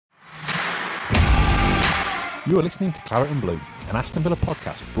You are listening to Claret and Blue, an Aston Villa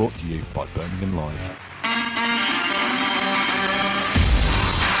podcast brought to you by Birmingham Live.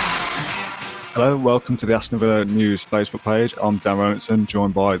 Hello, welcome to the Aston Villa News Facebook page. I'm Dan Rolinson,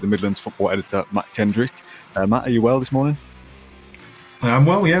 joined by the Midlands football editor Matt Kendrick. Matt, are you well this morning? I am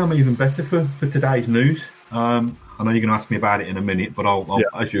well, yeah. I'm even better for today's news. I know you're going to ask me about it in a minute, but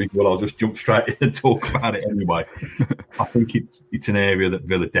as usual, I'll just jump straight in and talk about it anyway. I think it's an area that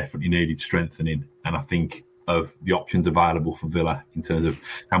Villa definitely needed strengthening, and I think of the options available for Villa in terms of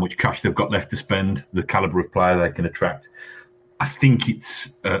how much cash they've got left to spend, the calibre of player they can attract. I think it's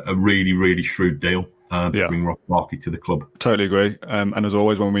a really, really shrewd deal to bring Ross Barkley to the club. Totally agree. And as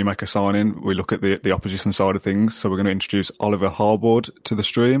always, when we make a signing, we look at the opposition side of things. So we're going to introduce Oliver Harbord to the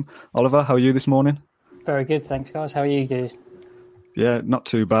stream. Oliver, how are you this morning? Very good, thanks, guys. How are you, dude? Yeah, not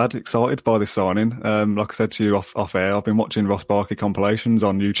too bad. Excited by this signing. Like I said to you off air, I've been watching Ross Barkley compilations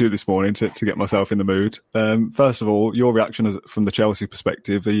on YouTube this morning to get myself in the mood. First of all, your reaction from the Chelsea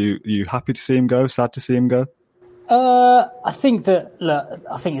perspective, are you happy to see him go, sad to see him go? I think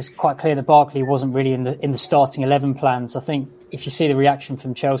it's quite clear that Barkley wasn't really in the starting 11 plans. I think if you see the reaction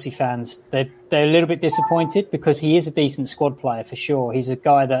from Chelsea fans, they're a little bit disappointed because he is a decent squad player for sure. He's a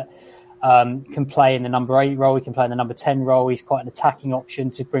guy that can play in the number 8 role, he can play in the number 10 role. He's quite an attacking option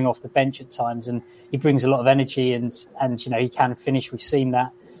to bring off the bench at times, and he brings a lot of energy and he can finish. We've seen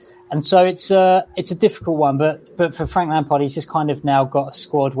that. And so it's a difficult one, but for Frank Lampard, he's just kind of now got a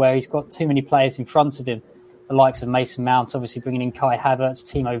squad where he's got too many players in front of him. The likes of Mason Mount, obviously bringing in Kai Havertz,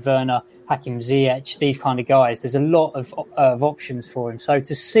 Timo Werner, Hakim Ziyech, these kind of guys. There's a lot of options for him. So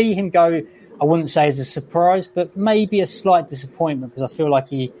to see him go, I wouldn't say as a surprise, but maybe a slight disappointment because I feel like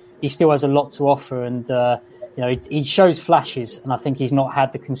he still has a lot to offer, and he shows flashes, and I think he's not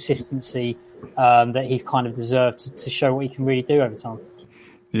had the consistency that he's kind of deserved to show what he can really do over time.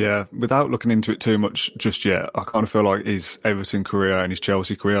 Yeah, without looking into it too much just yet, I kind of feel like his Everton career and his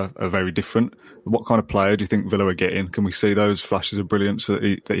Chelsea career are very different. What kind of player do you think Villa are getting? Can we see those flashes of brilliance that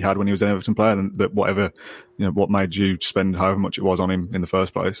he had when he was an Everton player, and that what made you spend however much it was on him in the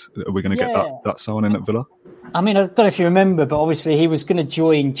first place? Are we going to get that signing at Villa? I mean, I don't know if you remember, but obviously he was going to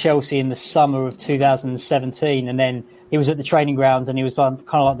join Chelsea in the summer of 2017, and then he was at the training ground, and he was kind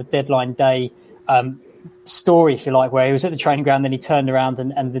of like the deadline day story, if you like, where he was at the training ground, then he turned around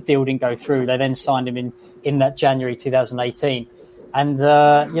and the deal didn't go through. They then signed him in that January 2018. And,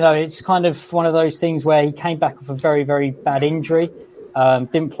 it's kind of one of those things where he came back with a very, very bad injury,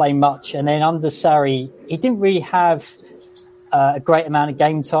 didn't play much. And then under Sarri, he didn't really have a great amount of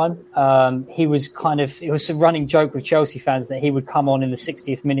game time. It was a running joke with Chelsea fans that he would come on in the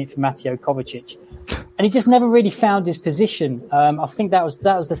 60th minute for Mateo Kovacic. And he just never really found his position. I think that was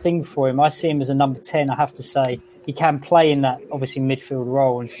the thing for him. I see him as a number 10, I have to say. He can play in that, obviously, midfield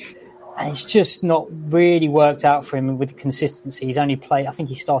role. And it's just not really worked out for him with consistency. He's only played, I think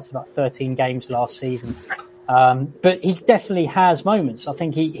he started about 13 games last season. But he definitely has moments. I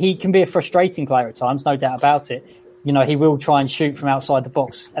think he can be a frustrating player at times, no doubt about it. He will try and shoot from outside the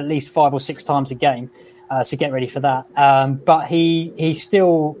box at least 5 or 6 times a game. So get ready for that. But he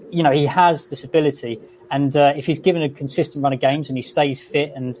still, he has this ability. And if he's given a consistent run of games and he stays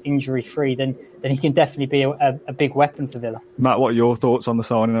fit and injury-free, then he can definitely be a big weapon for Villa. Matt, what are your thoughts on the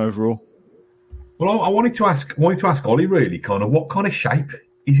signing overall? Well, I wanted to ask Ollie really kind of what kind of shape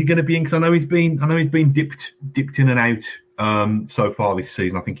is he going to be in? Because I know he's been dipped in and out so far this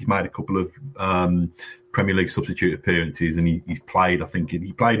season. I think he's made a couple of Premier League substitute appearances, and he's played. I think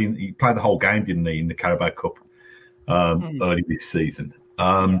he played the whole game, didn't he, in the Carabao Cup early this season.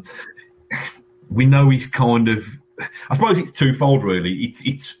 We know he's kind of. I suppose it's twofold, really.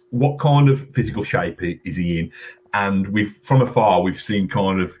 It's what kind of physical shape is he in, and from afar we've seen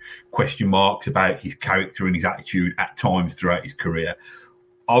kind of question marks about his character and his attitude at times throughout his career.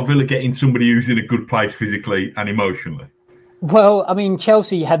 Are Villa getting somebody who's in a good place physically and emotionally? Well, I mean,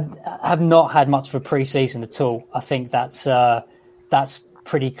 Chelsea have not had much of a pre-season at all. I think that's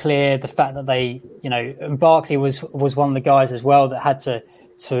pretty clear. The fact that they, and Barkley was one of the guys as well that had to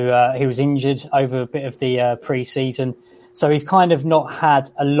he was injured over a bit of the pre-season. So he's kind of not had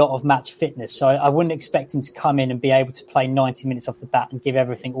a lot of match fitness. So I wouldn't expect him to come in and be able to play 90 minutes off the bat and give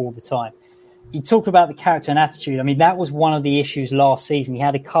everything all the time. You talked about the character and attitude. I mean, that was one of the issues last season. He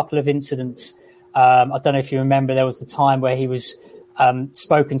had a couple of incidents. I don't know if you remember, there was the time where he was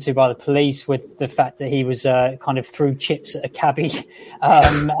spoken to by the police with the fact that he was kind of threw chips at a cabbie.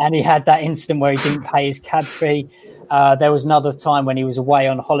 And he had that incident where he didn't pay his cab fee. There was another time when he was away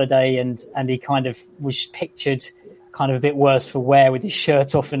on holiday and he kind of was pictured kind of a bit worse for wear with his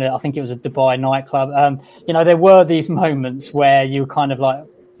shirt off in I think it was a Dubai nightclub. There were these moments where you were kind of like,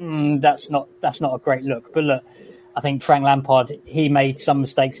 that's not a great look. But look, I think Frank Lampard, he made some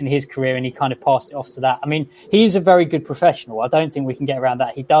mistakes in his career and he kind of passed it off to that. I mean, he is a very good professional. I don't think we can get around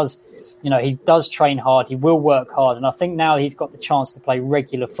that. He does train hard. He will work hard. And I think now he's got the chance to play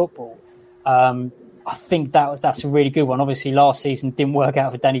regular football. I think that's a really good one. Obviously, last season didn't work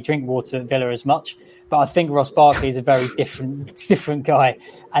out for Danny Drinkwater at Villa as much. But I think Ross Barkley is a very different guy.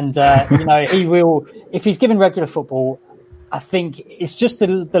 And, he will, if he's given regular football, I think it's just the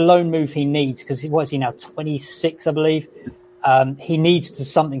loan move he needs, because what is he now, 26, I believe? He needs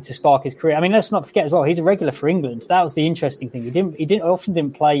something to spark his career. I mean, let's not forget as well, he's a regular for England. That was the interesting thing. He often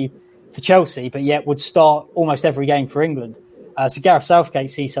didn't play for Chelsea, but yet would start almost every game for England. So Gareth Southgate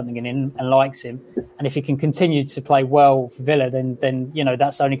sees something in him and likes him. And if he can continue to play well for Villa, then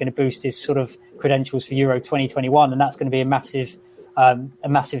that's only going to boost his sort of credentials for Euro 2021. And that's going to be a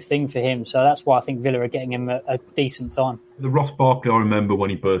massive thing for him. So that's why I think Villa are getting him a decent time. The Ross Barkley I remember when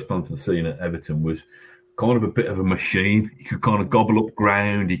he burst onto the scene at Everton was kind of a bit of a machine. He could kind of gobble up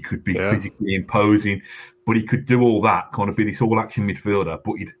ground. He could be physically imposing, but he could do all that, kind of be this all-action midfielder.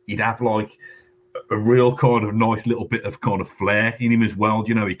 But he'd have like a real kind of nice little bit of kind of flair in him as well.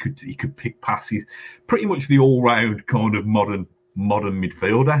 He could pick passes. Pretty much the all-round kind of modern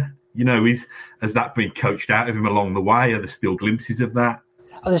midfielder. Has that been coached out of him along the way? Are there still glimpses of that?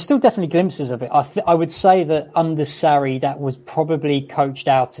 Oh, there's still definitely glimpses of it. I would say that under Sarri, that was probably coached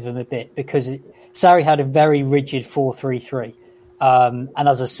out of him a bit, because Sarri had a very rigid 4-3-3. And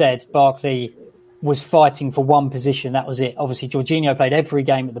as I said, Barkley was fighting for one position. That was it. Obviously, Jorginho played every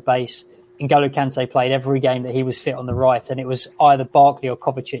game at the base. N'Golo Kante played every game that he was fit on the right. And it was either Barkley or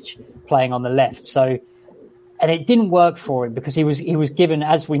Kovacic playing on the left. So, and it didn't work for him, because he was given,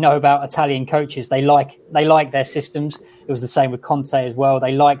 as we know about Italian coaches, they like their systems. It was the same with Conte as well.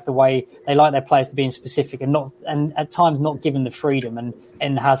 They like their players to be in specific and at times not given the freedom.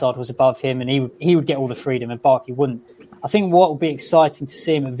 And Hazard was above him, and he would get all the freedom, and Barkley wouldn't. I think what will be exciting to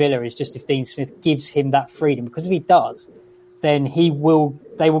see him at Villa is just if Dean Smith gives him that freedom, because if he does, then they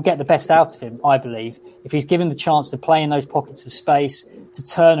will get the best out of him, I believe. If he's given the chance to play in those pockets of space, to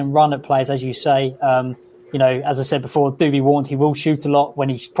turn and run at players, as you say. As I said before, do be warned, he will shoot a lot when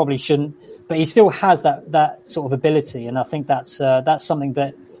he probably shouldn't, but he still has that sort of ability. And I think that's something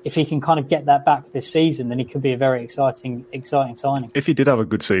that if he can kind of get that back this season, then he could be a very exciting signing. If he did have a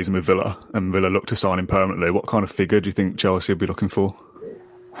good season with Villa and Villa looked to sign him permanently, what kind of figure do you think Chelsea would be looking for?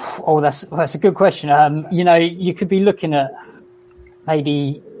 Oh, that's a good question. You could be looking at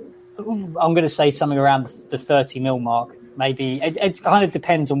maybe, I'm going to say something around the 30 mil mark. Maybe it kind of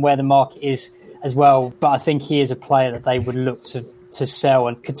depends on where the market is as well, but I think he is a player that they would look to sell,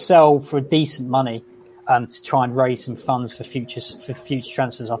 and could sell for a decent money to try and raise some funds for future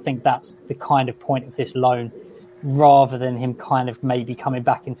transfers. I think that's the kind of point of this loan, rather than him kind of maybe coming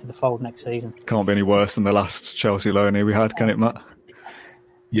back into the fold next season. Can't be any worse than the last Chelsea loan here we had, can it, Matt?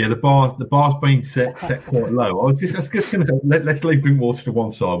 Yeah, the bar's been set quite low. I was just going to say, let's leave Drinkwater to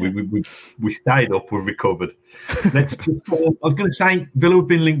one side. We stayed up, we've recovered. I was going to say Villa have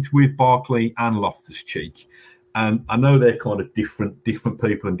been linked with Barkley and Loftus-Cheek, and I know they're kind of different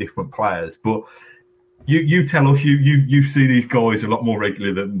people and different players. But you tell us, you see these guys a lot more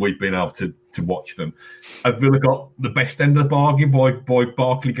regularly than we've been able to watch them. Have Villa got the best end of the bargain by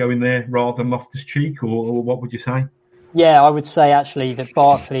Barkley going there rather than Loftus-Cheek, or what would you say? Yeah, I would say actually that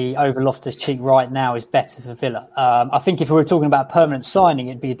Barkley over Loftus-Cheek right now is better for Villa. I think if we were talking about permanent signing,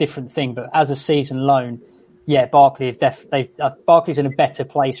 it'd be a different thing. But as a season loan, yeah, Barkley's in a better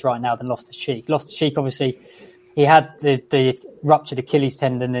place right now than Loftus-Cheek. Loftus-Cheek, obviously, he had the ruptured Achilles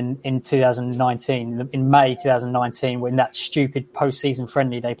tendon in 2019, in May 2019, when that stupid post-season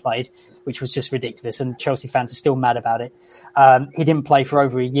friendly they played, which was just ridiculous, and Chelsea fans are still mad about it. He didn't play for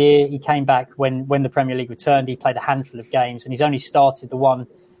over a year. He came back when the Premier League returned. He played a handful of games, and he's only started the one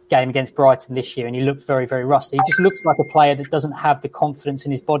game against Brighton this year, and he looked very, very rusty. He just looks like a player that doesn't have the confidence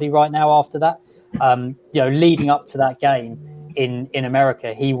in his body right now after that. Leading up to that game in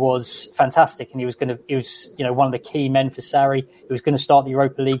America, he was fantastic, and he was one of the key men for Sarri. He was going to start the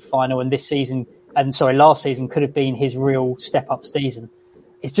Europa League final, and last season could have been his real step-up season.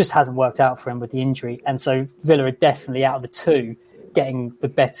 It just hasn't worked out for him with the injury. And so Villa are definitely, out of the two, getting the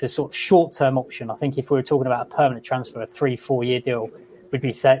better sort of short-term option. I think if we were talking about a permanent transfer, a 3-4 year deal, we'd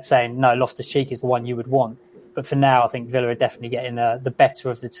be saying, no, Loftus-Cheek is the one you would want. But for now, I think Villa are definitely getting the better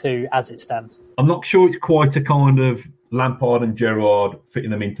of the two as it stands. I'm not sure it's quite a kind of Lampard and Gerrard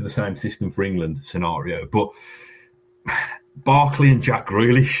fitting them into the same system for England scenario, but Barkley and Jack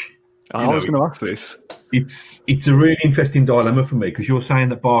Grealish. I was going to ask this. It's a really interesting dilemma for me, because you're saying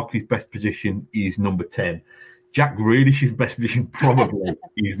that Barkley's best position is number 10. Jack Grealish's best position probably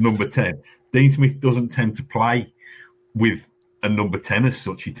is number 10. Dean Smith doesn't tend to play with a number 10 as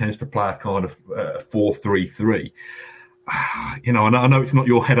such. He tends to play a kind of 4-3-3. You know, I know it's not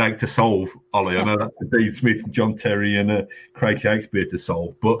your headache to solve, Ollie. I know that's for Dean Smith, John Terry, and Craig Shakespeare to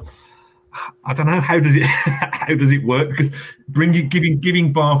solve. But I don't know, how does it work? Because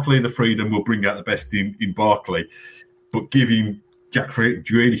giving Barkley the freedom will bring out the best in Barkley, but giving Jack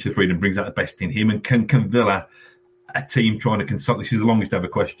Grealish the freedom brings out the best in him. And can Villa, a team trying to consolidate, this is the longest ever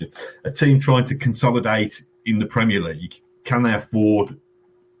question, a team trying to consolidate in the Premier League, can they afford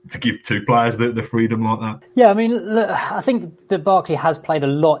to give two players the freedom like that? Yeah, I mean, look, I think that Barkley has played a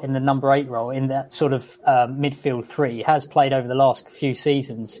lot in the number 8 role, in that sort of midfield 3. He has played over the last few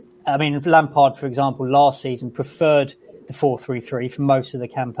seasons. I mean, Lampard, for example, last season preferred the 4-3-3 for most of the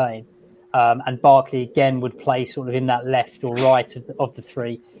campaign. And Barkley, again, would play sort of in that left or right of the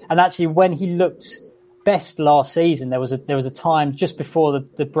 3. And actually, when he looked best last season, there was a time just before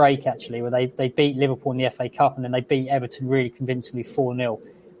the break, actually, where they beat Liverpool in the FA Cup, and then they beat Everton really convincingly 4-0.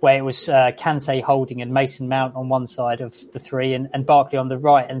 Where it was Kante holding and Mason Mount on one side of the 3 and Barkley on the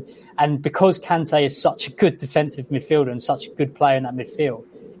right. And because Kante is such a good defensive midfielder and such a good player in that midfield,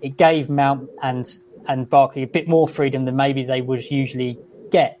 it gave Mount and Barkley a bit more freedom than maybe they would usually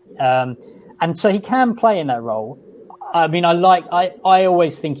get. And so he can play in that role. I mean, I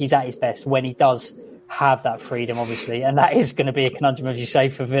always think he's at his best when he does have that freedom, obviously, and that is going to be a conundrum, as you say,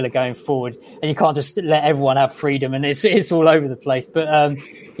 for Villa going forward. And you can't just let everyone have freedom, and it's all over the place. But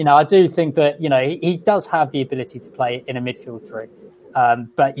you know, I do think that he does have the ability to play in a midfield 3.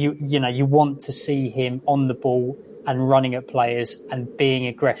 But you want to see him on the ball and running at players and being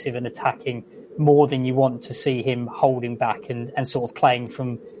aggressive and attacking more than you want to see him holding back and sort of playing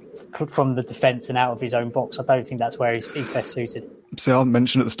from the defence and out of his own box. I don't think that's where he's best suited. See, I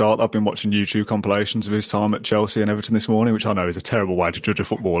mentioned at the start that I've been watching YouTube compilations of his time at Chelsea and Everton this morning, which I know is a terrible way to judge a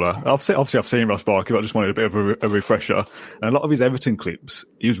footballer. Obviously, I've seen Ross Barkley, but I just wanted a bit of a refresher. And a lot of his Everton clips,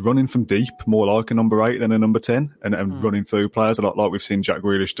 he was running from deep, more like a number 8 than a number 10, and running through players a lot like we've seen Jack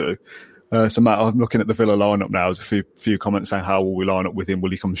Grealish do. So, Matt, I'm looking at the Villa lineup now. There's a few comments saying, how will we line up with him?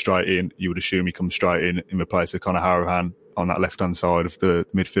 Will he come straight in? You would assume he comes straight in the place of Conor Harahan on that left-hand side of the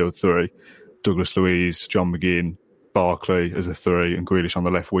midfield 3. Douglas Luiz, John McGinn, Barkley as a 3, and Grealish on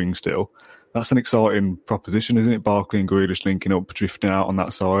the left wing still. That's an exciting proposition, isn't it? Barkley and Grealish linking up, drifting out on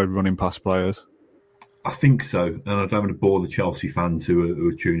that side, running past players. I think so, and I don't want to bore the Chelsea fans who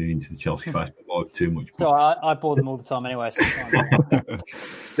are tuning into the Chelsea Facebook Live too much. So I bore them all the time anyway. So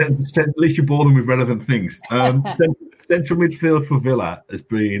at least you bore them with relevant things. Central midfield for Villa has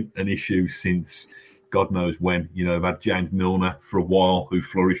been an issue since God knows when. I've had James Milner for a while, who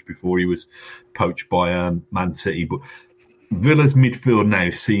flourished before he was poached by Man City. But Villa's midfield now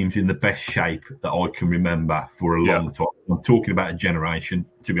seems in the best shape that I can remember for a long time. I'm talking about a generation,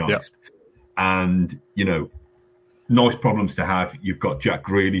 to be honest. And, nice problems to have. You've got Jack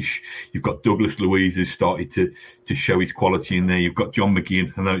Grealish. You've got Douglas Luiz, who's started to show his quality in there. You've got John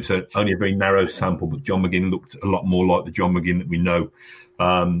McGinn. I know it's only a very narrow sample, but John McGinn looked a lot more like the John McGinn that we know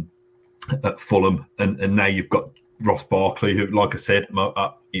at Fulham. And now you've got Ross Barkley, who, like I said,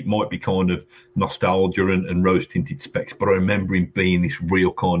 it might be kind of nostalgia and rose-tinted specs, but I remember him being this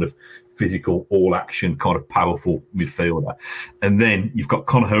real kind of physical, all-action, kind of powerful midfielder. And then you've got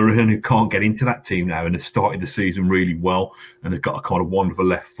Conor Harahan, who can't get into that team now and has started the season really well and has got a kind of wonderful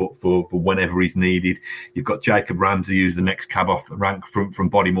left foot for whenever he's needed. You've got Jacob Ramsey, who's the next cab off the rank from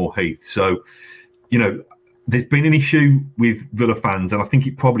Bodymore Heath. So, there's been an issue with Villa fans, and I think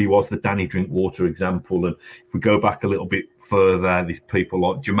it probably was the Danny Drinkwater example. And if we go back a little bit further, there's people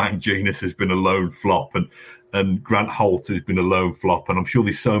like Jermaine Genius has been a lone flop, and Grant Holt has been a lone flop, and I'm sure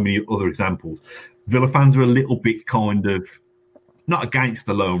there's so many other examples. Villa fans are a little bit kind of not against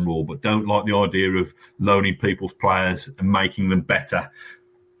the loan rule, but don't like the idea of loaning people's players and making them better.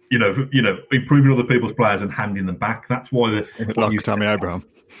 Improving other people's players and handing them back. That's why like Tammy Abraham.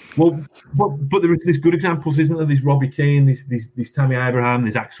 Well, but there's good examples, isn't there? There's Robbie Keane, there's Tammy Abraham,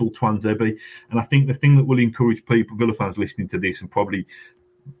 there's Axel Twanzebe, and I think the thing that will encourage people, Villa fans listening to this, and probably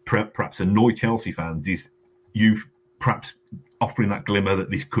perhaps annoy Chelsea fans, is you perhaps offering that glimmer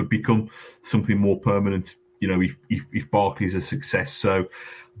that this could become something more permanent. If Barkley's a success. So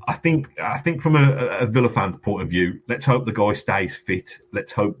I think from a Villa fan's point of view, let's hope the guy stays fit.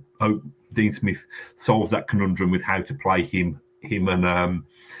 Let's hope Dean Smith solves that conundrum with how to play him and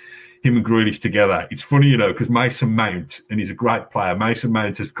him and Grealish together. It's funny, because Mason Mount, and he's a great player, Mason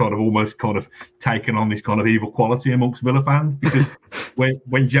Mount has almost taken on this kind of evil quality amongst Villa fans, because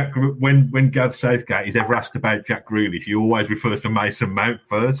when Gareth Southgate is ever asked about Jack Grealish, he always refers to Mason Mount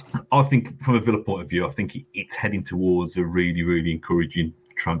first. I think from a Villa point of view, I think it's heading towards a really, really encouraging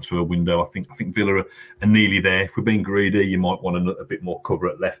transfer window. I think Villa are nearly there. If we're being greedy, you might want a bit more cover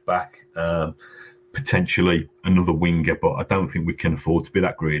at left back, potentially another winger, but I don't think we can afford to be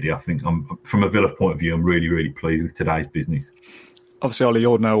that greedy. I think from a Villa point of view, I'm really, really pleased with today's business. Obviously, Ollie,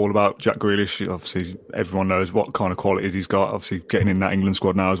 you know all about Jack Grealish. Obviously, everyone knows what kind of qualities he's got. Obviously, getting in that England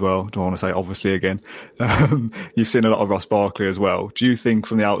squad now as well. Don't want to say obviously again. You've seen a lot of Ross Barkley as well. Do you think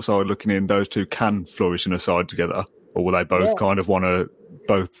from the outside looking in, those two can flourish in a side together? Or will they both kind of want to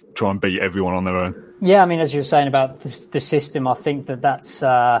both try and beat everyone on their own? Yeah, I mean, as you were saying about the system, I think that's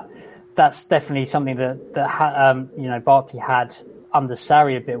definitely something that Barkley had under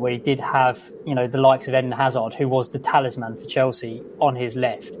Sarri a bit, where he did have, the likes of Eden Hazard, who was the talisman for Chelsea, on his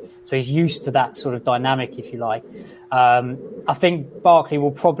left. So he's used to that sort of dynamic, if you like. I think Barkley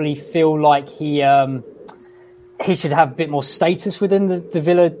will probably feel like he should have a bit more status within the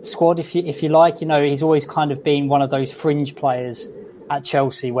Villa squad, if you like. He's always kind of been one of those fringe players at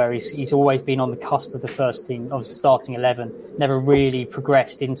Chelsea, where he's always been on the cusp of the first team, of starting 11, never really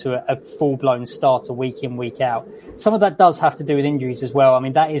progressed into a full-blown starter week in, week out. Some of that does have to do with injuries as well. I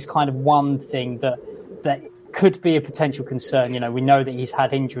mean, that is kind of one thing that could be a potential concern. We know that he's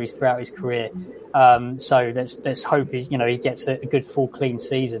had injuries throughout his career. So let's hope he gets a good, full, clean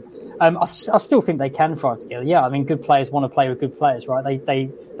season. I still think they can thrive together. Yeah, I mean, good players want to play with good players, right?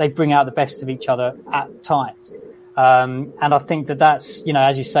 They bring out the best of each other at times. And I think that's,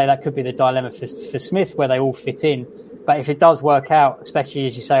 as you say, that could be the dilemma for Smith, where they all fit in. But if it does work out, especially,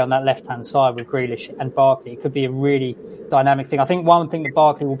 as you say, on that left-hand side with Grealish and Barkley, it could be a really dynamic thing. I think one thing that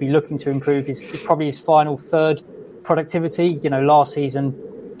Barkley will be looking to improve is probably his final third productivity. Last season,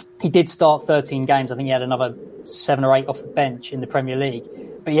 he did start 13 games. I think he had another 7 or 8 off the bench in the Premier League.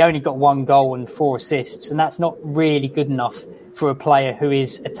 But he only got 1 goal and 4 assists. And that's not really good enough for a player who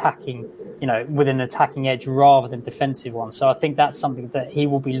is attacking, with an attacking edge rather than defensive one. So I think that's something that he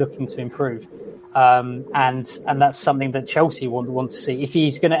will be looking to improve. And that's something that Chelsea want to see. If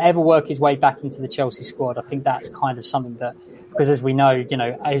he's going to ever work his way back into the Chelsea squad, I think that's kind of something that, because as we know,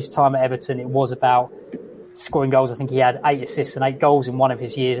 his time at Everton, it was about scoring goals. I think he had 8 assists and 8 goals in one of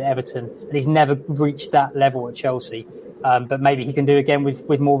his years at Everton, and he's never reached that level at Chelsea. But maybe he can do again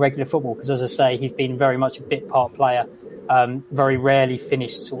with more regular football, because, as I say, he's been very much a bit part player. Very rarely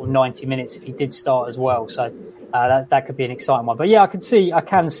finished sort of 90 minutes if he did start as well. So that could be an exciting one. But yeah, I can see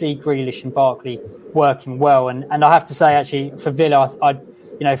Grealish and Barkley working well. And I have to say, actually, for Villa,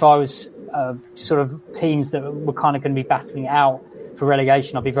 if I was sort of teams that were kind of going to be battling it out for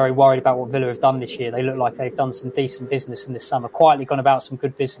relegation, I'd be very worried about what Villa have done this year. They look like they've done some decent business in this summer, quietly gone about some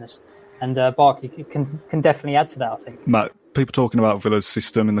good business. And Barkley can definitely add to that, I think. Matt, people talking about Villa's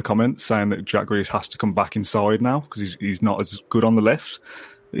system in the comments, saying that Jack Grealish has to come back inside now because he's not as good on the left.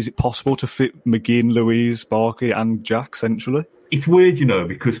 Is it possible to fit McGinn, Louise, Barkley and Jack centrally? It's weird,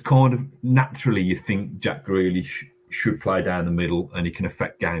 because kind of naturally you think Jack Grealish should play down the middle and he can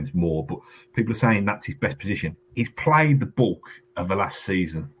affect games more, but people are saying that's his best position. He's played the bulk of the last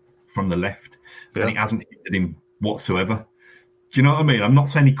season from the left, and it hasn't hit him whatsoever. Do you know what I mean? I'm not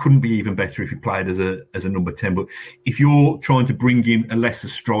saying he couldn't be even better if he played as a number 10, but if you're trying to bring in a lesser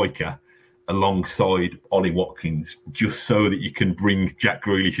striker alongside Ollie Watkins just so that you can bring Jack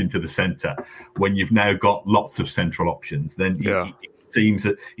Grealish into the centre when you've now got lots of central options, then it seems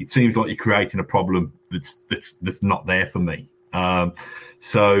like you're creating a problem that's not there for me.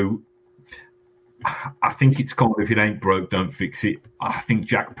 So I think it's kind of, if it ain't broke, don't fix it. I think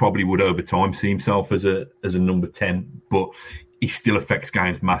Jack probably would over time see himself as a number 10, but he still affects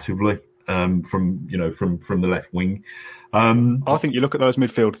games massively from the left wing. I think you look at those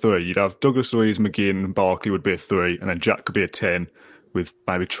midfield three, you'd have Douglas Luiz, McGinn and Barkley would be a 3, and then Jack could be a 10 with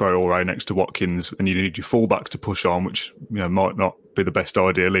maybe Traore next to Watkins, and you need your fullbacks to push on, which might not be the best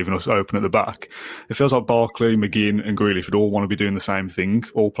idea, leaving us open at the back. It feels like Barkley, McGinn and Grealish would all want to be doing the same thing,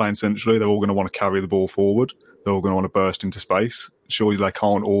 all playing centrally. They're all going to want to carry the ball forward. They're all going to want to burst into space. Surely they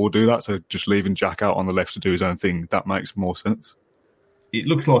can't all do that, so just leaving Jack out on the left to do his own thing, that makes more sense. It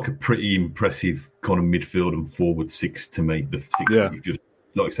looks like a pretty impressive kind of midfield and forward 6 to me. The 6 that you've just,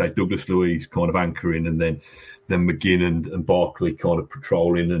 like I say, Douglas Luiz kind of anchoring, and then McGinn and Barkley kind of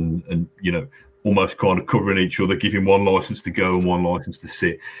patrolling and almost kind of covering each other, giving one licence to go and one licence to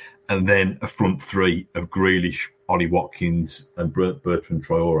sit. And then a front 3 of Grealish, Ollie Watkins and Bertrand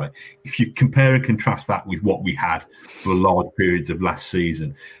Traore. If you compare and contrast that with what we had for large periods of last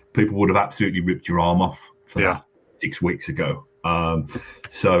season, people would have absolutely ripped your arm off for that 6 weeks ago.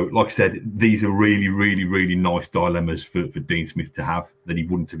 So, like I said, these are really, really, really nice dilemmas for Dean Smith to have that he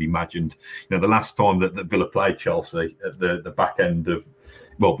wouldn't have imagined. The last time that Villa played Chelsea at the back end of,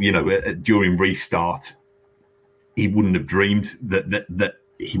 during restart, he wouldn't have dreamed that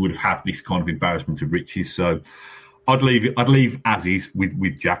he would have had this kind of embarrassment of riches. So, I'd leave as is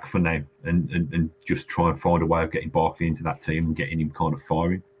with Jack for now, and just try and find a way of getting Barkley into that team and getting him kind of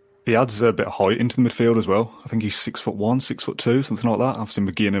firing. He adds a bit of height into the midfield as well. I think he's 6'1", 6'2", something like that. Obviously,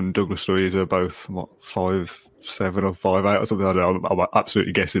 McGinn and Douglas Luiz are both 5'7" or 5'8" or something. I don't know. I'm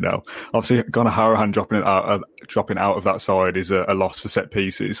absolutely guessing now. Obviously, Gunnar Harahan dropping out of that side is a loss for set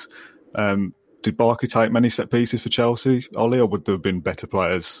pieces. Did Barkley take many set pieces for Chelsea, Ollie, or would there have been better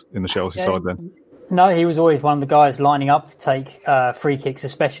players in the Chelsea side then? No, he was always one of the guys lining up to take free kicks,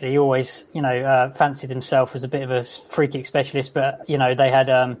 especially. He always, fancied himself as a bit of a free kick specialist. But, they had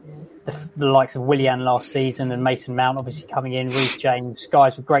the likes of Willian last season and Mason Mount obviously coming in, Reece James,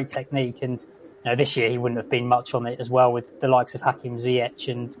 guys with great technique. And, this year he wouldn't have been much on it as well with the likes of Hakim Ziyech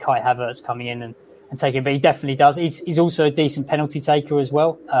and Kai Havertz coming in and taking. But he definitely does. He's also a decent penalty taker as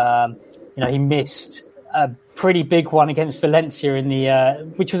well. He missed a pretty big one against Valencia in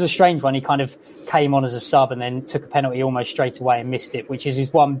the which was a strange one. He kind of came on as a sub and then took a penalty almost straight away and missed it, which is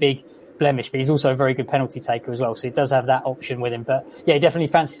his one big blemish. But he's also a very good penalty taker as well, so he does have that option with him. But yeah, he definitely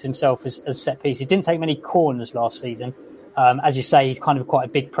fancies himself as set piece. He didn't take many corners last season. As you say, he's kind of quite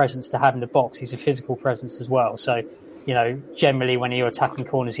a big presence to have in the box. He's a physical presence as well. So, generally when you're attacking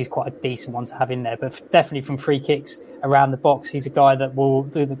corners, he's quite a decent one to have in there. But definitely from free kicks around the box, he's a guy that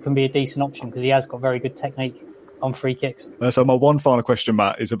can be a decent option because he has got very good technique on free kicks. So my one final question,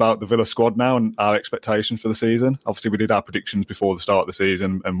 Matt, is about the Villa squad now and our expectations for the season. Obviously, we did our predictions before the start of the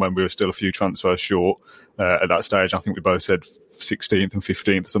season and when we were still a few transfers short at that stage. I think we both said 16th and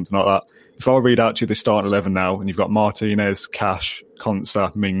 15th or something like that. If I read out to you the starting 11 now, and you've got Martinez, Cash,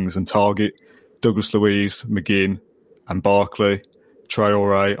 Konsa, Mings and Target, Douglas Luiz, McGinn and Barkley,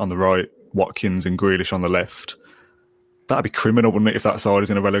 Traore on the right, Watkins and Grealish on the left. That'd be criminal, wouldn't it, if that side is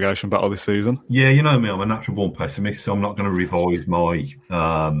in a relegation battle this season? Yeah, me, I'm a natural-born pessimist, so I'm not going to revise my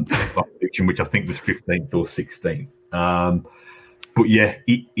prediction, which I think was 15th or 16th. But yeah,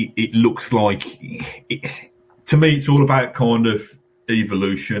 it looks like... to me, it's all about kind of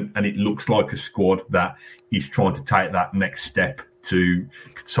evolution, and it looks like a squad that is trying to take that next step to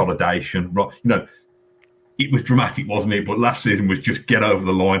consolidation. It was dramatic, wasn't it? But last season was just get over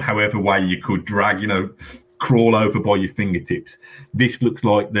the line, however way you could drag, crawl over by your fingertips. This looks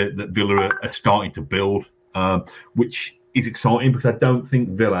like that Villa are starting to build, which is exciting because I don't think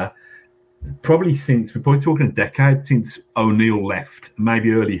Villa, we're probably talking a decade since O'Neill left,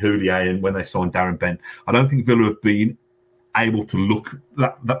 maybe early Houllier and when they signed Darren Bent. I don't think Villa have been able to look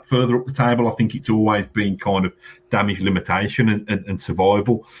that further up the table. I think it's always been kind of damage limitation and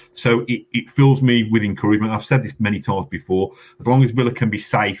survival. So it fills me with encouragement. I've said this many times before. As long as Villa can be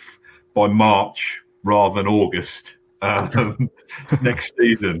safe by March rather than August next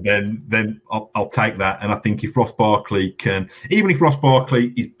season, then I'll take that. And I think if Ross Barkley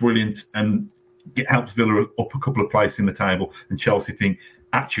is brilliant and helps Villa up a couple of places in the table, and Chelsea think,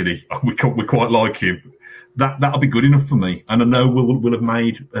 actually, we quite like him, that'll be good enough for me. And I know we'll have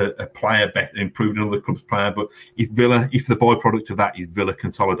made a player better, improved another club's player, but if the byproduct of that is Villa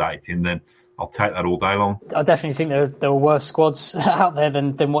consolidating, then I'll take that all day long. I definitely think there are worse squads out there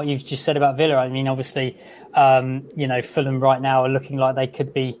than what you've just said about Villa. I mean, obviously, Fulham right now are looking like they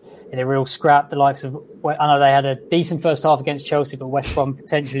could be in a real scrap. The likes of, I know they had a decent first half against Chelsea, but West Brom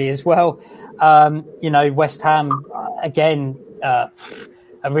potentially as well. West Ham, again, are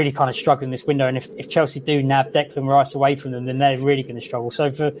really kind of struggling this window. And if Chelsea do nab Declan Rice away from them, then they're really going to struggle.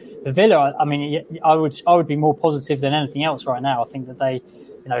 So for Villa, I mean, I would be more positive than anything else right now. I think that they,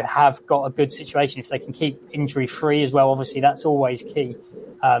 have got a good situation if they can keep injury free as well. Obviously, that's always key.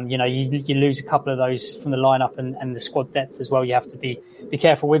 You lose a couple of those from the lineup and the squad depth as well. You have to be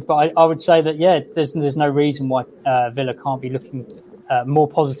careful with. But I would say that there's no reason why Villa can't be looking more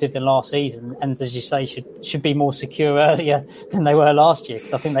positive than last season, and as you say, should be more secure earlier than they were last year,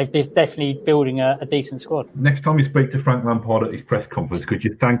 because I think they're definitely building a decent squad. Next time you speak to Frank Lampard at his press conference, could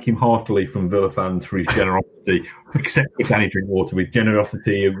you thank him heartily from Villa fans for his generosity, except with Danny Drinkwater, with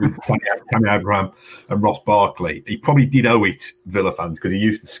generosity with Tammy Abraham and Ross Barkley? He probably did owe it, Villa fans, because he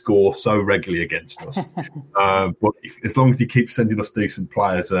used to score so regularly against us. But as long as he keeps sending us decent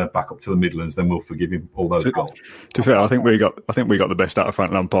players back up to the Midlands, then we'll forgive him all those goals. To be fair, I think we got the best out of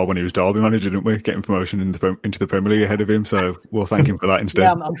Frank Lampard when he was Derby manager, didn't we? Getting promotion into the Premier League ahead of him. So we'll thank him for that instead.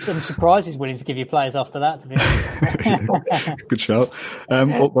 Yeah, I'm surprised he's willing to give you players after that, to be honest. Good shout.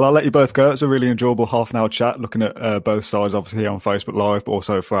 Well, I'll let you both go. It's a really enjoyable half-an-hour chat, looking at both sides, obviously here on Facebook Live, but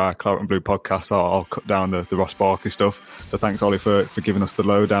also for our Claret and Blue podcast. I'll cut down the Ross Barkley stuff. So thanks, Ollie, for giving us the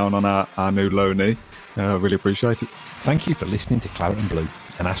lowdown on our new low knee. Really appreciate it. Thank you for listening to Claret and Blue,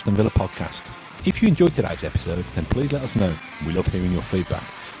 an Aston Villa podcast. If you enjoyed today's episode, then please let us know. We love hearing your feedback.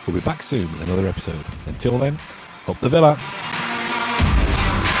 We'll be back soon with another episode. Until then, up the Villa.